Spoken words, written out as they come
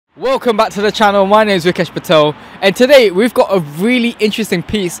Welcome back to the channel. My name is Vikesh Patel, and today we've got a really interesting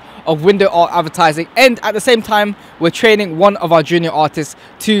piece of window art advertising, and at the same time we're training one of our junior artists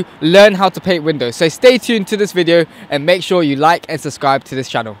to learn how to paint windows. So stay tuned to this video and make sure you like and subscribe to this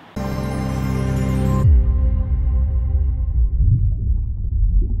channel.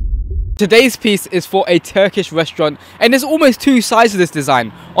 Today's piece is for a Turkish restaurant, and there's almost two sides of this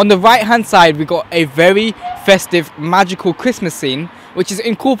design. On the right hand side we got a very festive, magical Christmas scene which is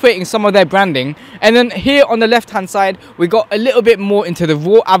incorporating some of their branding, and then here on the left hand side we got a little bit more into the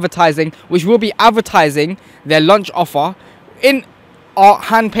raw advertising, which will be advertising their lunch offer in our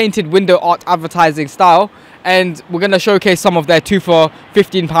hand painted window art advertising style. And we're going to showcase some of their 2 for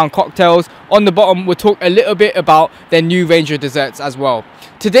 £15 cocktails. On the bottom we'll talk a little bit about their new range of desserts as well.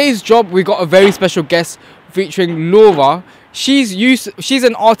 Today's job, we got a very special guest featuring Laura. She's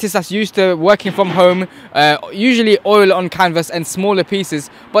an artist that's used to working from home, usually oil on canvas and smaller pieces,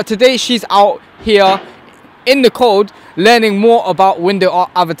 but today she's out here in the cold learning more about window art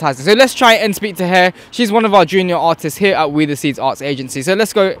advertising. So let's try and speak to her. She's one of our junior artists here at WeTheSeeds Arts Agency. So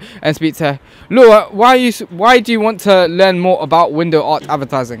let's go and speak to her. Laura, why do you want to learn more about window art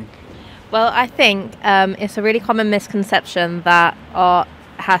advertising? Well, I think it's a really common misconception that art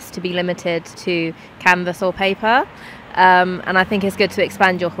has to be limited to canvas or paper, and I think it's good to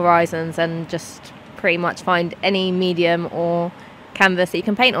expand your horizons and just pretty much find any medium or canvas that you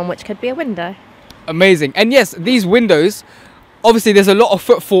can paint on, which could be a window. Amazing. And yes, these windows, obviously there's a lot of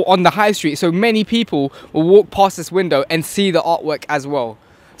footfall on the high street, so many people will walk past this window and see the artwork as well.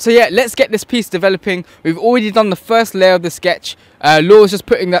 So yeah, let's get this piece developing. We've already done the first layer of the sketch. Laura's just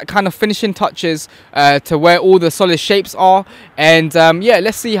putting that kind of finishing touches to where all the solid shapes are, and yeah,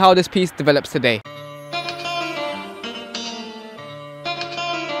 let's see how this piece develops today.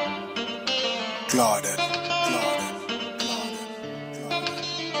 Claude.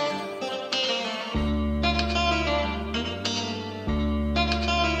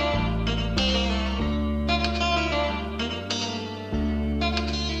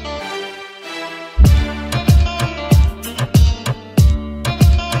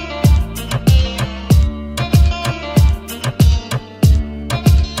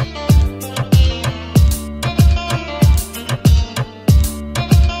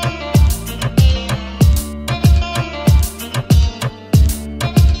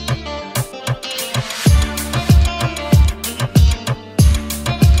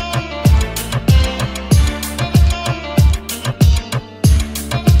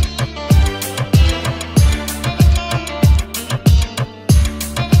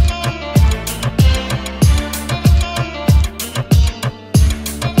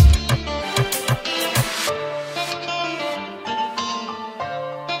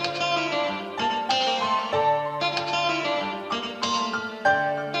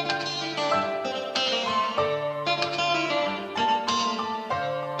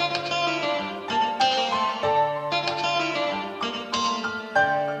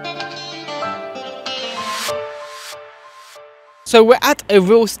 So we're at a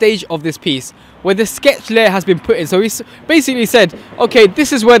real stage of this piece where the sketch layer has been put in. So we basically said, okay,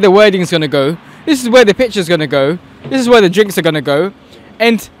 this is where the wording is going to go. This is where the picture is going to go. This is where the drinks are going to go.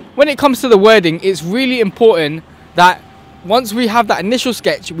 And when it comes to the wording, it's really important that once we have that initial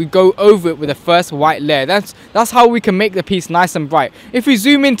sketch, we go over it with the first white layer. That's how we can make the piece nice and bright. If we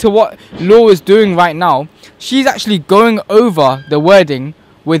zoom into what Laura's doing right now, she's actually going over the wording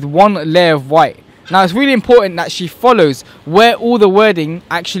with one layer of white. Now it's really important that she follows where all the wording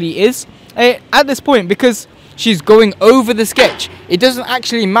actually is at this point, because she's going over the sketch. It doesn't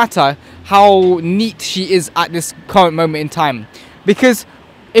actually matter how neat she is at this current moment in time, because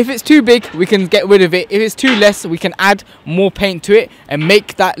if it's too big we can get rid of it. If it's too less, we can add more paint to it and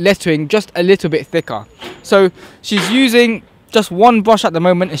make that lettering just a little bit thicker. So she's using just one brush at the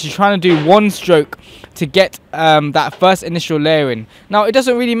moment, and she's trying to do one stroke to get that first initial layer in. Now it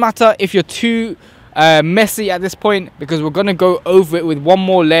doesn't really matter if you're too messy at this point, because we're going to go over it with one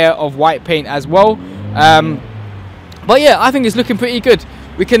more layer of white paint as well. But yeah, I think it's looking pretty good.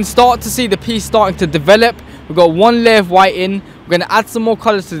 We can start to see the piece starting to develop. We've got one layer of white in. We're going to add some more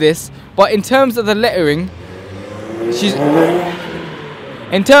colour to this. But in terms of the lettering, she's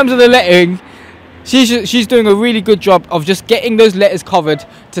doing a really good job of just getting those letters covered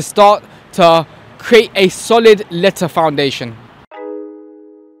to start to create a solid letter foundation.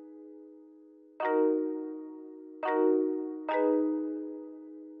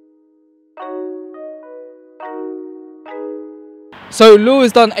 So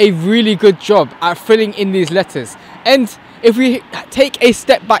Laura's done a really good job at filling in these letters, and if we take a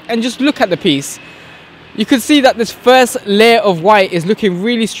step back and just look at the piece, you can see that this first layer of white is looking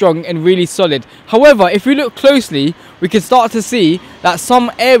really strong and really solid. However, if we look closely, we can start to see that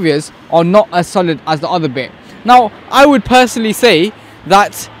some areas are not as solid as the other bit. Now, I would personally say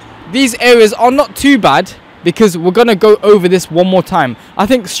that these areas are not too bad, because we're going to go over this one more time. I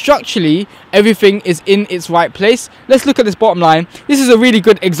think structurally everything is in its right place. Let's look at this bottom line. This is a really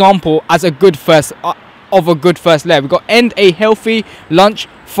good example as a good first of a good first layer. We've got end a healthy lunch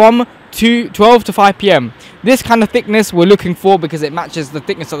from 12 to 5 p.m. This kind of thickness we're looking for because it matches the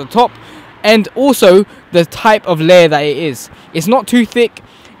thickness at the top, and also the type of layer that it is. It's not too thick,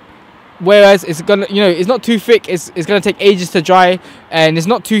 whereas it's gonna, it's not too thick, it's gonna take ages to dry, and it's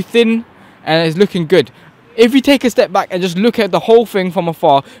not too thin, and it's looking good. If we take a step back and just look at the whole thing from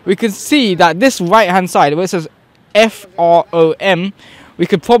afar, we can see that this right hand side where it says FROM, we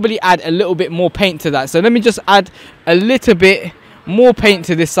could probably add a little bit more paint to that. So let me just add a little bit more paint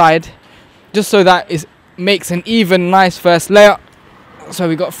to this side, just so that it makes an even nice first layer. So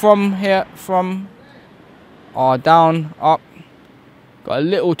we got from here, from down, up, got a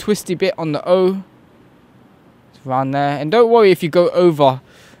little twisty bit on the O, it's around there. And don't worry if you go over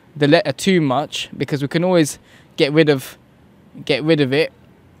the letter too much, because we can always get rid of it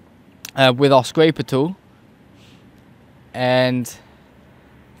with our scraper tool, and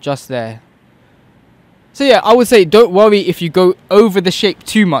just there. So yeah, I would say don't worry if you go over the shape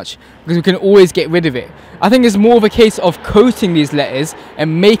too much, because we can always get rid of it. I think it's more of a case of coating these letters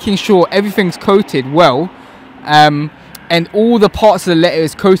and making sure everything's coated well, and all the parts of the letter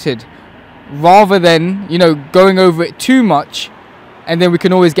is coated, rather than going over it too much, and then we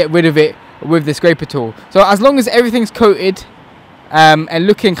can always get rid of it with the scraper tool. So as long as everything's coated and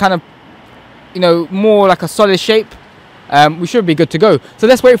looking kind of more like a solid shape, we should be good to go. So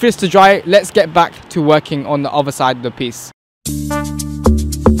let's wait for this to dry. Let's get back to working on the other side of the piece.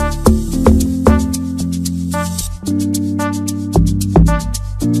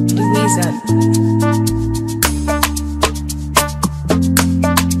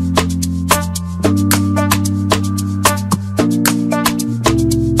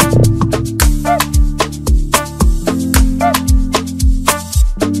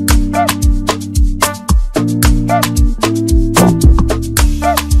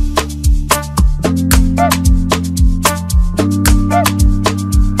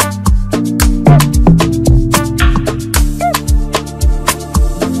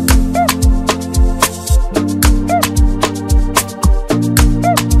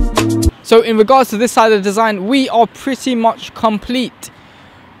 So in regards to this side of the design, we are pretty much complete.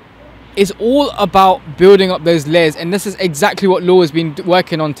 It's all about building up those layers, and this is exactly what Law has been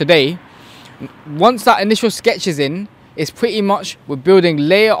working on today. Once that initial sketch is in, it's pretty much we're building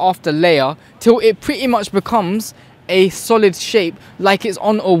layer after layer till it pretty much becomes a solid shape, like it's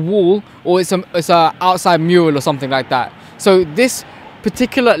on a wall or it's a outside mural or something like that. So this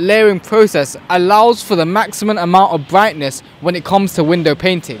particular layering process allows for the maximum amount of brightness when it comes to window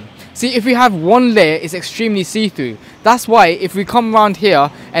painting. See, if we have one layer, it's extremely see-through. That's why if we come around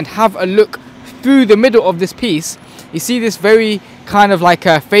here and have a look through the middle of this piece, you see this very kind of like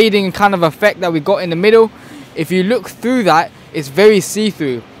a fading kind of effect that we got in the middle. If you look through that, it's very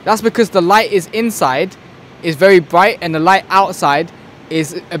see-through. That's because the light is inside is very bright and the light outside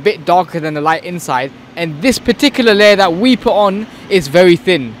is a bit darker than the light inside. And this particular layer that we put on is very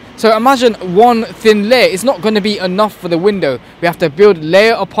thin. So imagine one thin layer. It's not going to be enough for the window. We have to build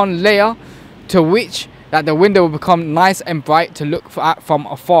layer upon layer to which that the window will become nice and bright to look at from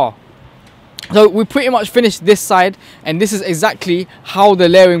afar. So we pretty much finished this side, and this is exactly how the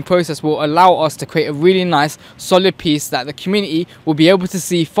layering process will allow us to create a really nice solid piece that the community will be able to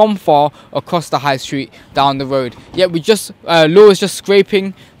see from far across the high street down the road. Yeah, we just Laura's just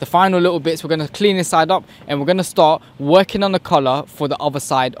scraping the final little bits. We're going to clean this side up and we're going to start working on the colour for the other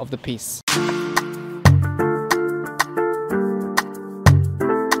side of the piece.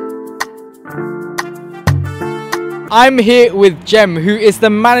 I'm here with Jem, who is the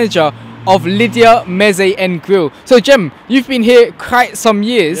manager of Lydia Meze and Grill. So Jem, you've been here quite some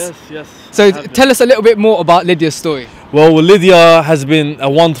years. Yes. So tell us a little bit more about Lydia's story. Well, Lydia has been a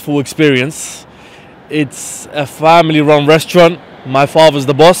wonderful experience. It's a family-run restaurant. My father's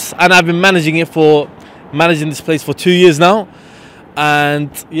the boss, and I've been managing this place for 2 years now.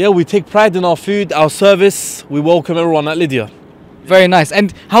 And yeah, we take pride in our food, our service. We welcome everyone at Lydia. Very nice.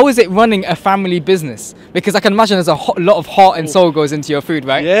 And how is it running a family business? Because I can imagine there's a lot of heart and soul goes into your food,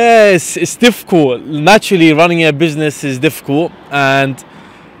 right? Yes, it's difficult. Naturally, running a business is difficult, and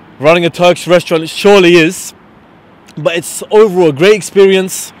running a Turkish restaurant surely is. But it's overall a great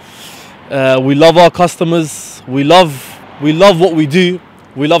experience. We love our customers. We love what we do.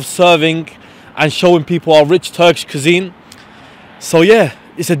 We love serving, and showing people our rich Turkish cuisine. So yeah,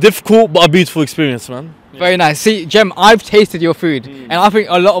 it's a difficult but a beautiful experience, man. Very nice. See, Jem, I've tasted your food, and I think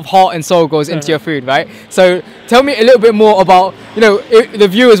a lot of heart and soul goes into your food, right? So tell me a little bit more about, you know, the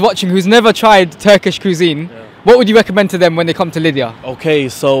viewers watching who's never tried Turkish cuisine. What would you recommend to them when they come to Lydia? Okay,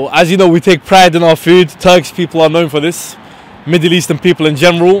 so as you know, we take pride in our food. Turkish people are known for this. Middle Eastern people in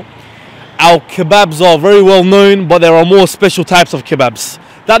general. Our kebabs are very well known, but there are more special types of kebabs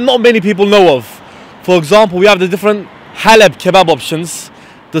that not many people know of. For example, we have the different halab kebab options,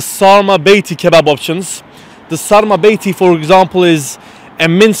 the sarma beiti kebab options. The sarma beiti, for example, is a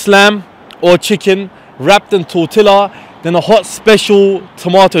minced lamb or chicken wrapped in tortilla, then a hot special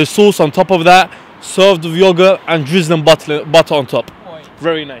tomato sauce on top of that, served with yogurt and drizzling butter on top.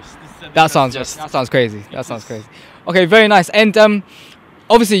 Very nice. That sounds crazy. That sounds crazy. Okay, very nice. And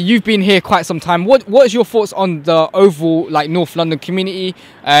obviously you've been here quite some time. What is your thoughts on the overall like North London community,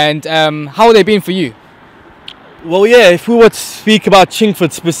 and how have they been for you? Well, yeah, if we were to speak about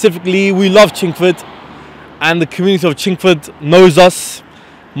Chingford specifically, we love Chingford, and the community of Chingford knows us.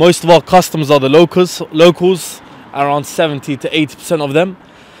 Most of our customers are the locals, around 70 to 80% of them.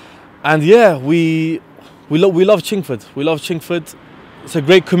 And yeah, we love Chingford. We love Chingford. It's a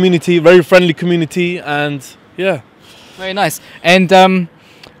great community, very friendly community, and yeah. Very nice. And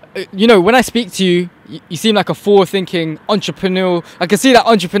you know, when I speak to you, you seem like a forward-thinking entrepreneur. I can see that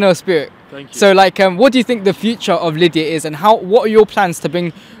entrepreneur spirit. Thank you. So, like, what do you think the future of Lydia is, and what are your plans to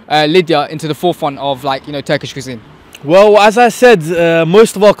bring Lydia into the forefront of, like, you know, Turkish cuisine? Well, as I said,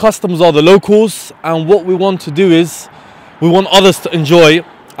 most of our customers are the locals, and what we want to do is we want others to enjoy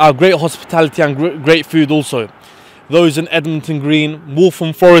our great hospitality and great food also. Those in Edmonton Green,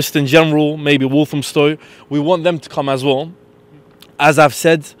 Waltham Forest in general, maybe Walthamstow, we want them to come as well. As I've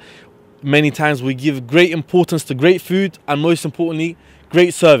said many times, we give great importance to great food and most importantly,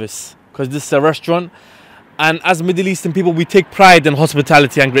 great service, because this is a restaurant. And as Middle Eastern people, we take pride in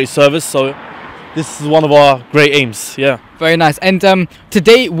hospitality and great service. So this is one of our great aims, yeah. Very nice. And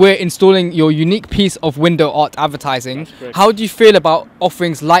today we're installing your unique piece of window art advertising. How do you feel about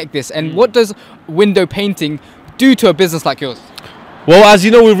offerings like this? And what does window painting do to a business like yours? Well, as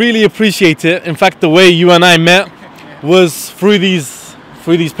you know, we really appreciate it. In fact, the way you and I met was through these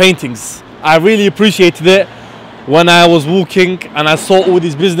paintings. I really appreciated it when I was walking and I saw all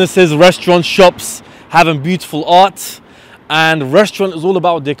these businesses, restaurants, shops having beautiful art. And restaurant is all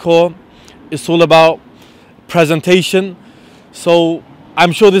about decor. It's all about presentation. So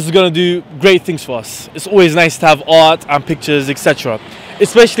I'm sure this is going to do great things for us. It's always nice to have art and pictures, etc.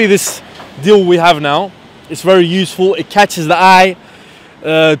 Especially this deal we have now. It's very useful. It catches the eye.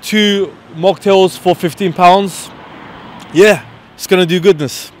 2 mocktails for £15. Yeah, it's going to do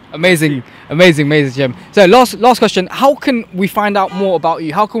goodness. Amazing, Jem. So last question, how can we find out more about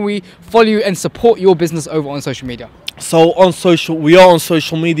you? How can we follow you and support your business over on social media? So we are on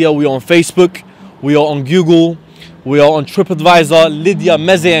social media. We are on Facebook, we are on Google, we are on TripAdvisor, Lydia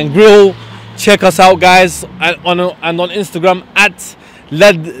Meze and Grill. Check us out, guys, and on Instagram at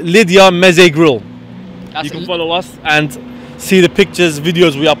Lydia Meze Grill. You can follow us and see the pictures,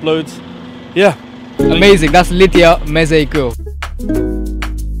 videos we upload. Yeah. Amazing, that's Lydia Meze Grill.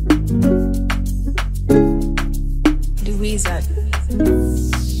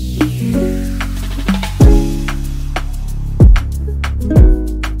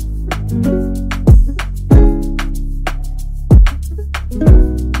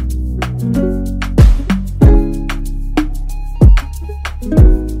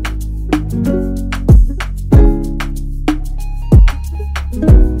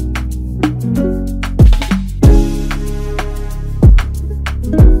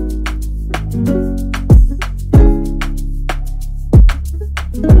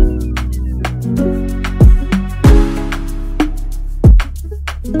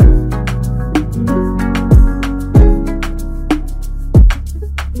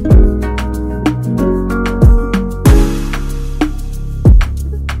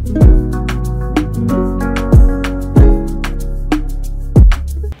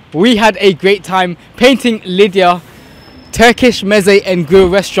 We had a great time painting Lydia Turkish Meze and Grill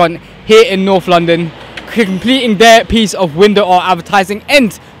restaurant here in North London, completing their piece of window art advertising,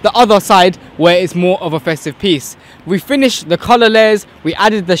 and the other side where it's more of a festive piece. We finished the color layers, we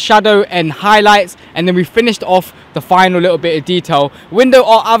added the shadow and highlights, and then we finished off the final little bit of detail. Window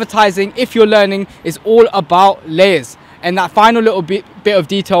art advertising, if you're learning, is all about layers, and that final little bit of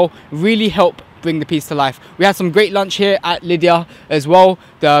detail really help bring the piece to life. We had some great lunch here at Lydia as well.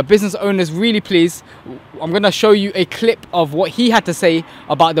 The business owner's really pleased. I'm going to show you a clip of what he had to say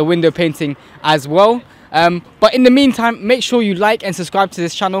about the window painting as well. But in the meantime, make sure you like and subscribe to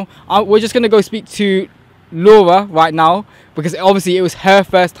this channel. We're just going to go speak to Laura right now, because obviously it was her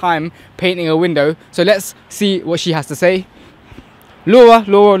first time painting a window. So let's see what she has to say. Laura,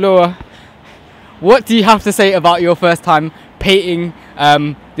 what do you have to say about your first time painting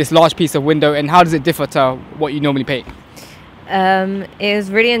this large piece of window, and how does it differ to what you normally paint? It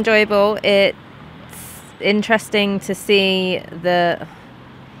was really enjoyable. It's interesting to see the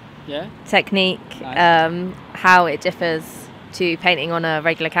technique, Nice. how it differs to painting on a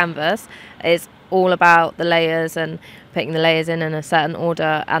regular canvas. It's all about the layers and putting the layers in a certain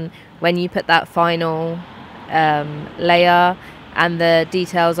order, and when you put that final layer and the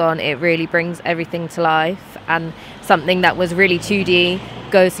details on, it really brings everything to life, and something that was really 2D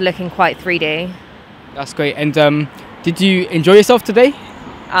goes to looking quite 3D. That's great. And did you enjoy yourself today?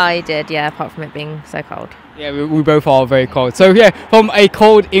 I did, yeah, apart from it being so cold. Yeah, we both are very cold. So yeah, from a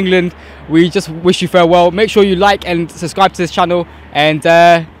cold England, we just wish you farewell. Make sure you like and subscribe to this channel, and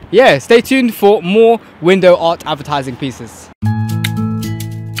yeah, stay tuned for more window art advertising pieces.